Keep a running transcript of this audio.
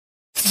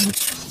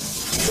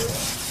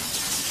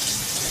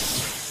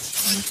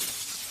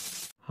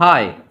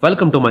Hi,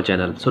 welcome to my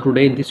channel. So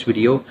today in this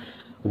video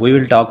we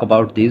will talk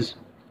about these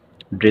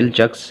drill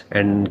chucks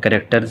and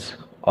connectors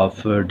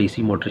of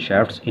DC motor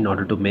shafts in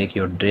order to make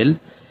your drill.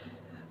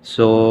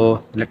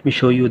 So let me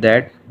show you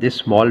that this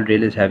small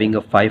drill is having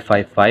a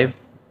 555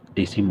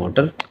 DC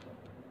motor,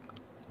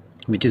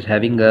 which is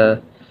having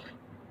a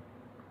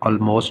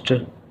almost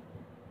 3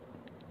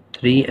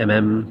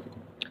 mm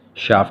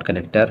shaft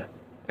connector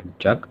and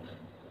chuck.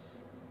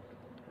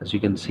 As you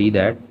can see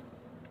that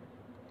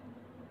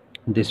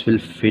this will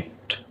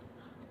fit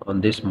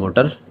on this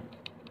motor,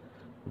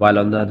 while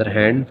on the other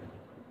hand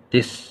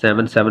this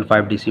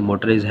 775 DC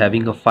motor is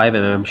having a 5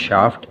 mm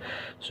shaft.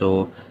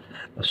 So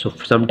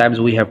sometimes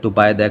we have to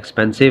buy the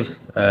expensive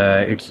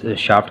it's a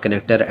shaft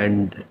connector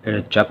and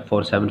chuck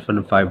for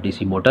 775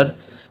 DC motor,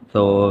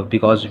 so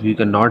because we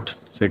cannot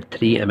fit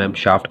 3 mm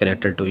shaft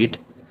connector to it.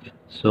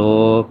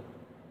 So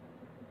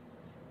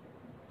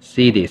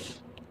see this,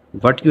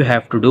 what you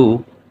have to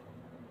do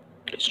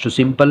is to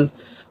simple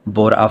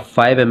bore a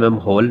 5 mm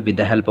hole with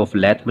the help of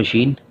lathe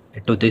machine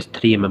into this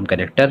 3 mm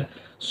connector,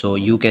 so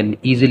you can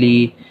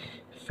easily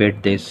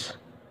fit this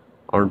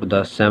onto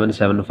the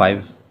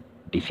 775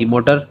 DC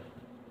motor.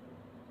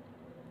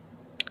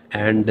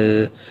 And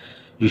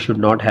you should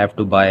not have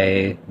to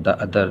buy the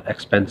other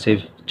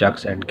expensive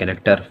chucks and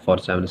connector for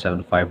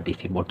 775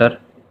 DC motor.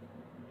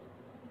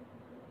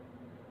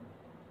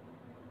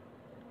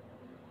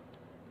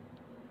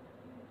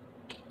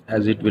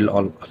 As it will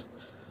all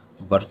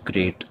work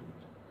great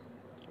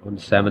on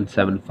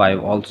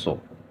 775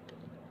 also.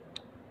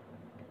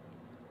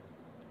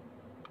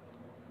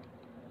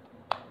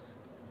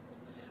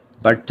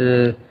 But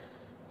the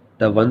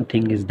one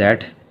thing is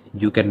that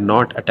you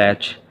cannot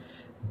attach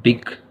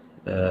big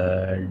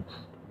uh,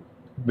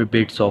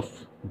 bits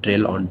of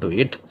drill onto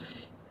it.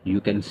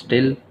 You can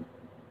still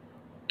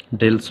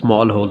drill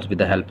small holes with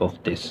the help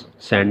of this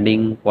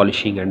sanding,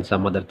 polishing and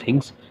some other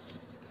things.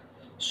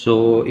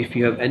 So if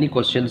you have any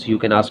questions, you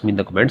can ask me in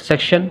the comment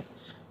section.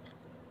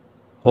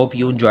 Hope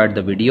you enjoyed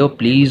the video.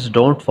 Please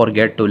don't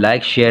forget to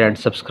like, share and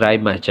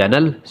subscribe my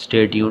channel.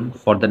 Stay tuned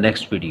for the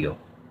next video.